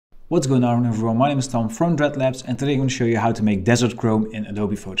What's going on everyone, my name is Tom from Dreadlabs and today I'm going to show you how to make desert chrome in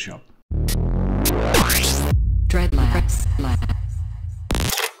Adobe Photoshop. Dreadlabs.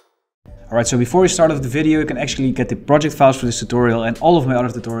 Alright, so before we start off the video, you can actually get the project files for this tutorial and all of my other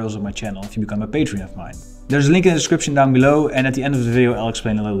tutorials on my channel if you become a patron of mine. There's a link in the description down below and at the end of the video I'll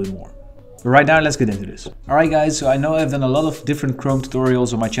explain a little bit more. But right now, let's get into this. Alright guys, so I know I've done a lot of different Chrome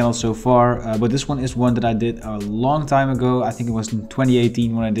tutorials on my channel so far, but this one is one that I did a long time ago. I think it was in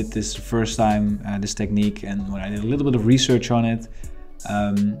 2018 when I did this first time, this technique, and when I did a little bit of research on it.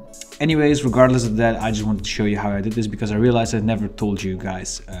 Anyways, regardless of that, I just wanted to show you how I did this because I realized I've never told you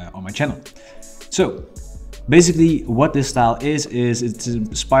guys on my channel. So, basically what this style is it's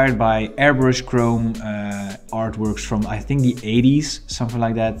inspired by airbrush Chrome artworks from I think the 80s, something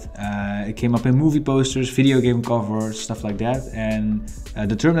like that. It came up in movie posters, video game covers, stuff like that, and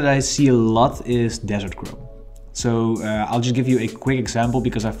the term that I see a lot is desert Chrome. So I'll just give you a quick example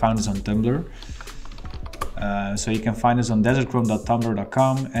because I found this on Tumblr. So you can find this on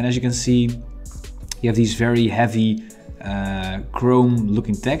desertchrome.tumblr.com, and as you can see you have these very heavy Chrome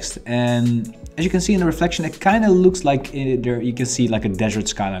looking text, and as you can see in the reflection, it kind of looks like there you can see like a desert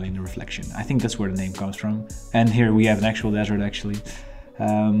skyline in the reflection. I think that's where the name comes from. And here we have an actual desert actually.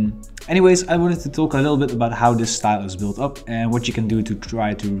 Anyways, I wanted to talk a little bit about how this style is built up and what you can do to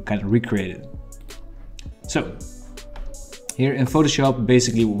try to kind of recreate it. So here in Photoshop,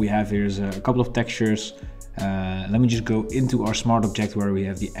 basically what we have here is a couple of textures. Let me just go into our smart object where we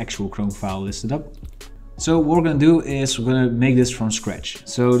have the actual Chrome file listed up. So what we're going to do is we're going to make this from scratch.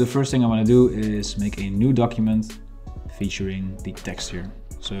 So the first thing I want to do is make a new document featuring the text here.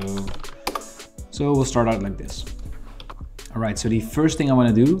 So we'll start out like this. All right, so the first thing I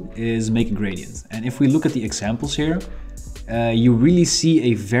want to do is make a gradient. And if we look at the examples here, you really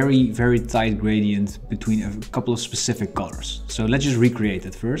see a very, very tight gradient between a couple of specific colors. So let's just recreate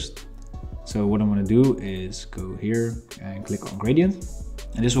it first. So what I'm going to do is go here and click on gradient,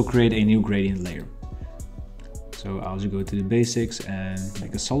 and this will create a new gradient layer. So I'll just go to the basics and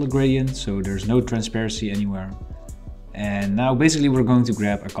make a solid gradient so there's no transparency anywhere. And now basically we're going to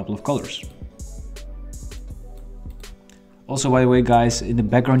grab a couple of colors. Also, by the way guys, in the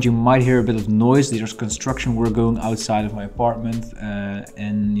background you might hear a bit of noise. There's construction work going outside of my apartment,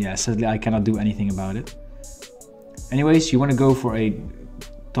 and yeah, sadly I cannot do anything about it. Anyways, you want to go for a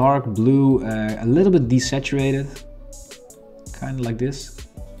dark blue, a little bit desaturated, kind of like this.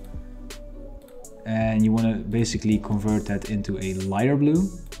 And you want to basically convert that into a lighter blue,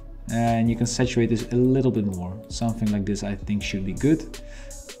 and you can saturate this a little bit more. Something like this I think should be good.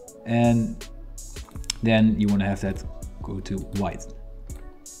 And then you want to have that go to white.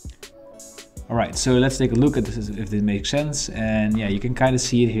 All right, so let's take a look at this if this makes sense. And yeah, you can kind of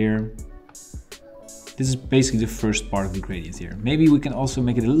see it here. This is basically the first part of the gradient here. Maybe we can also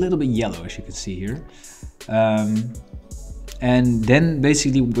make it a little bit yellow, as you can see here. And then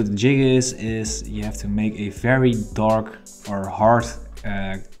basically what the jig is you have to make a very dark or hard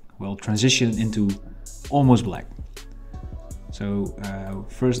transition into almost black. So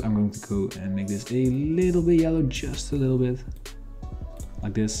first I'm going to go and make this a little bit yellow, just a little bit,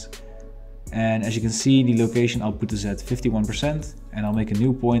 like this. And as you can see, the location, I'll put this at 51%, and I'll make a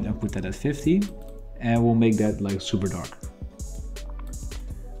new point and put that at 50, and we'll make that like super dark,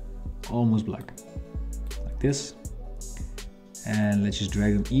 almost black, like this. And let's just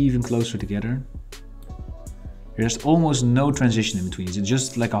drag them even closer together. There's almost no transition in between. It's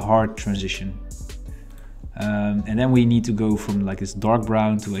just like a hard transition. And then we need to go from like this dark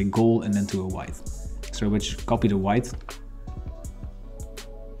brown to a gold and then to a white. So let's just copy the white.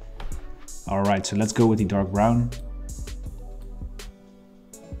 All right, so let's go with the dark brown.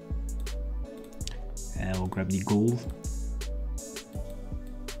 And we'll grab the gold.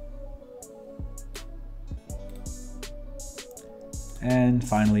 And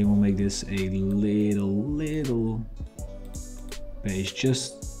finally we'll make this a little beige,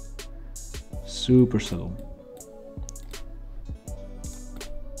 just super subtle.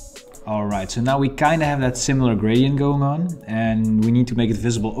 Alright, so now we kind of have that similar gradient going on, and we need to make it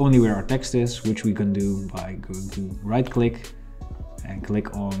visible only where our text is, which we can do by going to right click and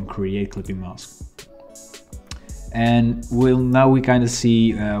click on create clipping mask. And now we kind of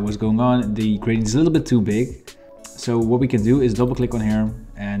see what's going on. The gradient is a little bit too big. So what we can do is double click on here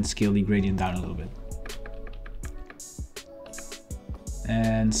and scale the gradient down a little bit.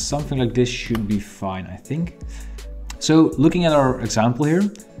 And something like this should be fine, I think. So looking at our example here,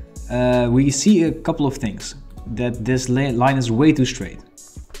 we see a couple of things. That this line is way too straight.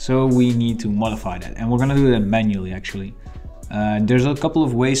 So we need to modify that, and we're gonna do that manually actually. There's a couple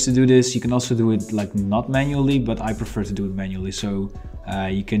of ways to do this. You can also do it like not manually, but I prefer to do it manually. So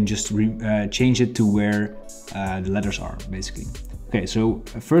you can just change it to where the letters are, basically. Okay, so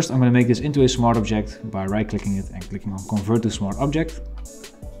first I'm going to make this into a smart object by right-clicking it and clicking on Convert to Smart Object.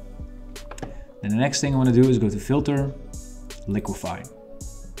 Then the next thing I want to do is go to Filter, Liquify.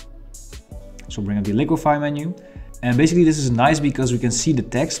 So bring up the Liquify menu. And basically this is nice because we can see the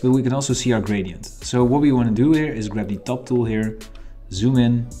text, but we can also see our gradient. So what we want to do here is grab the top tool here, zoom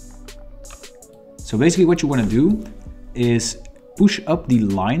in. So basically what you want to do is push up the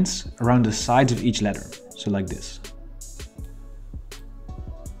lines around the sides of each letter. So like this.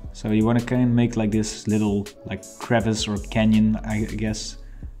 So you want to kind of make like this little like crevice or canyon, I guess,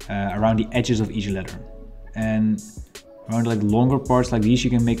 around the edges of each letter. And around like longer parts like these,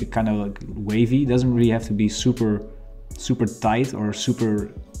 you can make it kind of like wavy. It doesn't really have to be super tight or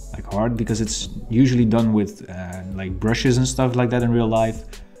super like hard, because it's usually done with like brushes and stuff like that in real life.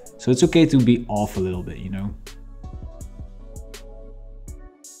 So it's okay to be off a little bit, you know.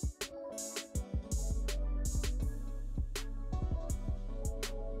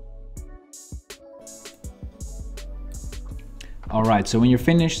 Alright, so when you're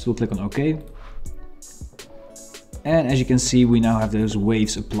finished, we'll click on OK. And as you can see, we now have those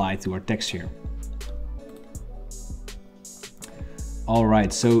waves applied to our text here.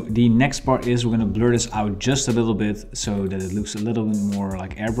 Alright, so the next part is we're going to blur this out just a little bit so that it looks a little bit more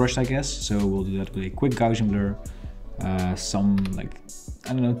like airbrushed, I guess. So we'll do that with a quick Gaussian blur. Some like, I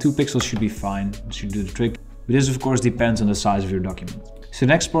don't know, 2 pixels should be fine. It should do the trick. But this of course depends on the size of your document. So the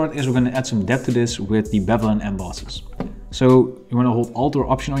next part is we're going to add some depth to this with the bevel and embosses. So you want to hold Alt or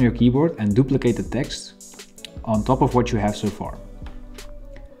Option on your keyboard and duplicate the text on top of what you have so far.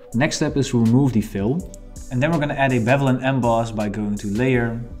 Next step is to remove the fill. And then we're going to add a bevel and emboss by going to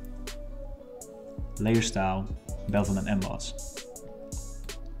Layer, Layer Style, Bevel and Emboss.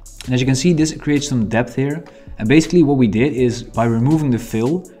 And as you can see, this creates some depth here. And basically what we did is by removing the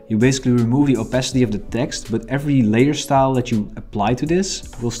fill, you basically remove the opacity of the text, but every layer style that you apply to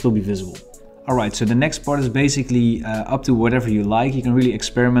this will still be visible. Alright, so the next part is basically up to whatever you like. You can really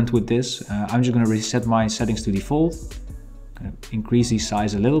experiment with this. I'm just going to reset my settings to default. Gonna increase the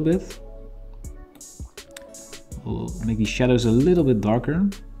size a little bit. We'll make the shadows a little bit darker.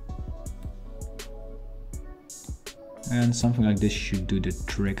 And something like this should do the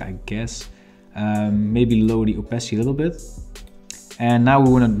trick, I guess. Maybe lower the opacity a little bit. And now we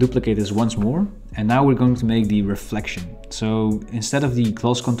want to duplicate this once more. And now we're going to make the reflection. So instead of the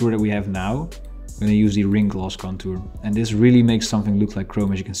gloss contour that we have now, we're going to use the ring gloss contour. And this really makes something look like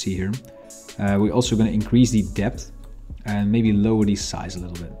chrome, as you can see here. We're also going to increase the depth and maybe lower the size a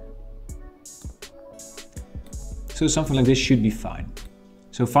little bit. So something like this should be fine.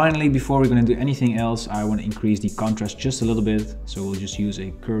 So finally, before we're going to do anything else, I want to increase the contrast just a little bit. So we'll just use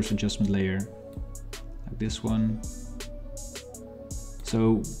a curves adjustment layer, like this one.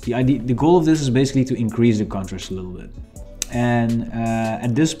 So the goal of this is basically to increase the contrast a little bit. And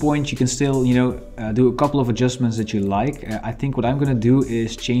at this point, you can still, do a couple of adjustments that you like. I think what I'm going to do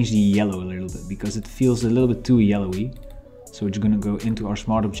is change the yellow a little bit because it feels a little bit too yellowy. So we're just going to go into our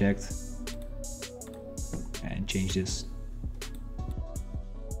smart object and change this.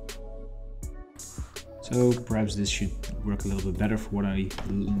 So perhaps this should work a little bit better for what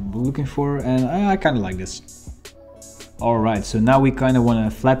I'm looking for, and I kind of like this. Alright, so now we kind of want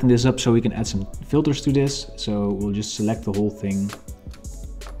to flatten this up so we can add some filters to this. So we'll just select the whole thing.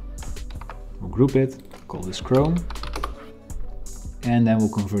 We'll group it, call this Chrome. And then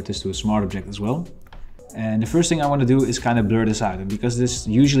we'll convert this to a smart object as well. And the first thing I want to do is kind of blur this out. And because this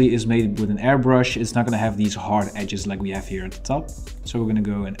usually is made with an airbrush, it's not going to have these hard edges like we have here at the top. So we're going to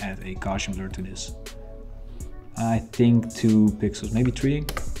go and add a Gaussian blur to this. I think 2 pixels, maybe 3.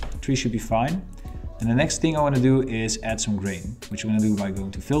 3 should be fine. And the next thing I want to do is add some grain, which I'm going to do by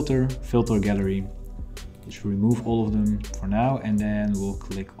going to Filter, Filter Gallery. Just remove all of them for now, and then we'll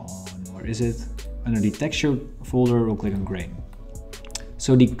click on, where is it? Under the texture folder, we'll click on grain.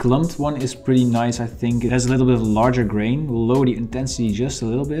 So the clumped one is pretty nice, I think. It has a little bit of a larger grain. We'll lower the intensity just a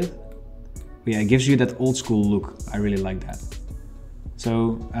little bit. But yeah, it gives you that old school look. I really like that.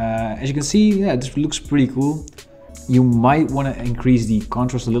 So as you can see, yeah, this looks pretty cool. You might want to increase the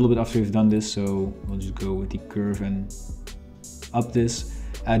contrast a little bit after you've done this, so we'll just go with the curve and up this.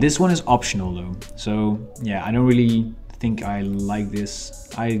 This one is optional though, so yeah, I don't really think I like this.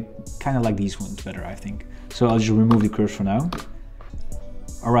 I kind of like these ones better, I think. So I'll just remove the curves for now.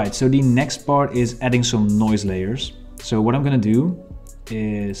 Alright, so the next part is adding some noise layers. So what I'm going to do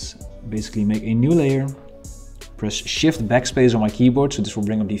is basically make a new layer, press Shift Backspace on my keyboard, so this will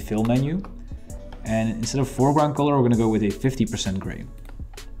bring up the fill menu. And instead of foreground color, we're going to go with a 50% gray.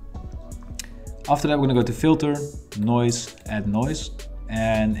 After that, we're going to go to filter, noise, add noise,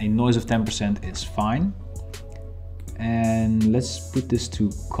 and a noise of 10% is fine. And let's put this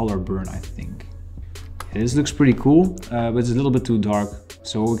to color burn, I think. Yeah, this looks pretty cool, but it's a little bit too dark.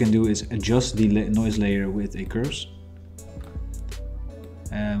 So what we can do is adjust the noise layer with a curves.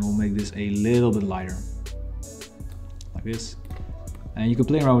 And we'll make this a little bit lighter, like this. And you can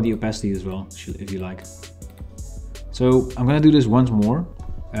play around with the opacity as well, if you like. So I'm gonna do this once more.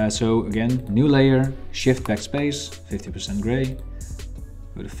 So again, new layer, shift backspace, 50% gray.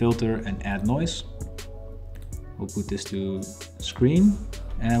 Go to filter and add noise. We'll put this to screen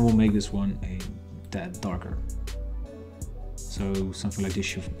and we'll make this one a tad darker. So something like this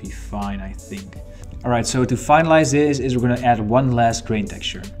should be fine, I think. All right, so to finalize this is we're gonna add one last grain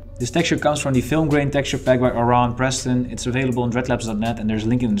texture. This texture comes from the Film Grain Texture Pack by Aran Preston. It's available on Dreadlabs.net and there's a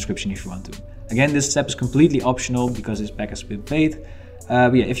link in the description if you want to. Again, this step is completely optional because this pack has been paid.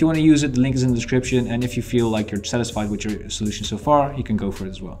 But yeah, if you want to use it, the link is in the description, and if you feel like you're satisfied with your solution so far, you can go for it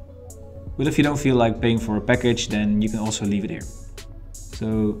as well. But if you don't feel like paying for a package, then you can also leave it here.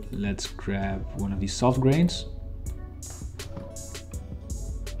 So let's grab one of these soft grains.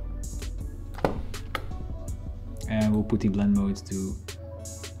 And we'll put the blend mode to,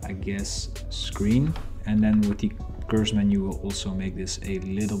 I guess, screen. And then with the curves menu, we'll also make this a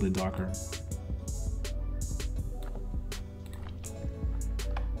little bit darker.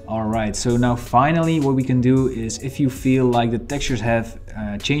 Alright, so now finally what we can do is, if you feel like the textures have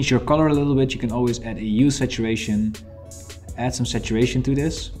changed your color a little bit, you can always add a hue saturation, add some saturation to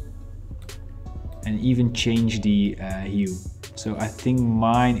this, and even change the hue. So I think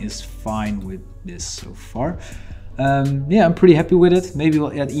mine is fine with this so far. Yeah, I'm pretty happy with it. Maybe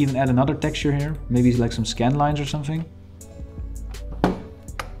we'll even add another texture here, maybe like some scan lines or something.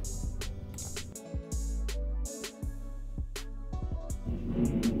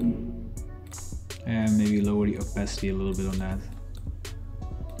 And maybe lower the opacity a little bit on that.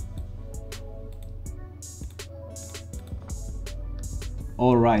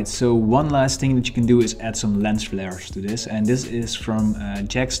 Alright, so one last thing that you can do is add some lens flares to this. And this is from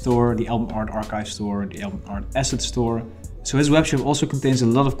Jack's store, the Album Art Archive store, the Album Art Asset store. So his webshop also contains a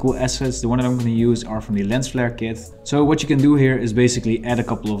lot of cool assets. The one that I'm going to use are from the lens flare kit. So what you can do here is basically add a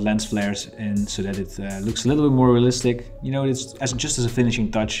couple of lens flares in so that it looks a little bit more realistic. You know, it's just as a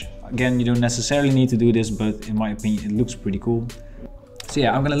finishing touch. Again, you don't necessarily need to do this, but in my opinion, it looks pretty cool. So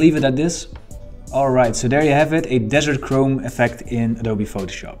yeah, I'm going to leave it at this. Alright, so there you have it, a desert chrome effect in Adobe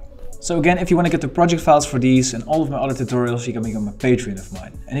Photoshop. So again, if you want to get the project files for these and all of my other tutorials, you can become a Patreon of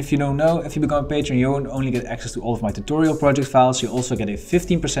mine. And if you don't know, if you become a Patreon, you won't only get access to all of my tutorial project files, you also get a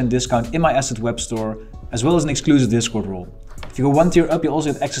 15% discount in my asset web store, as well as an exclusive Discord role. If you go one tier up, you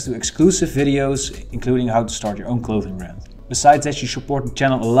also get access to exclusive videos, including how to start your own clothing brand. Besides that, you support the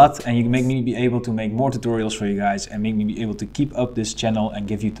channel a lot and you make me be able to make more tutorials for you guys and make me be able to keep up this channel and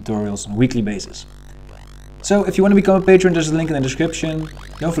give you tutorials on a weekly basis. So if you want to become a patron, there's a link in the description.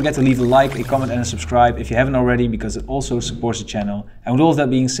 Don't forget to leave a like, a comment and a subscribe if you haven't already, because it also supports the channel. And with all of that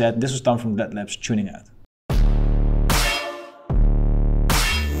being said, this was Tom from Dreadlabs tuning out.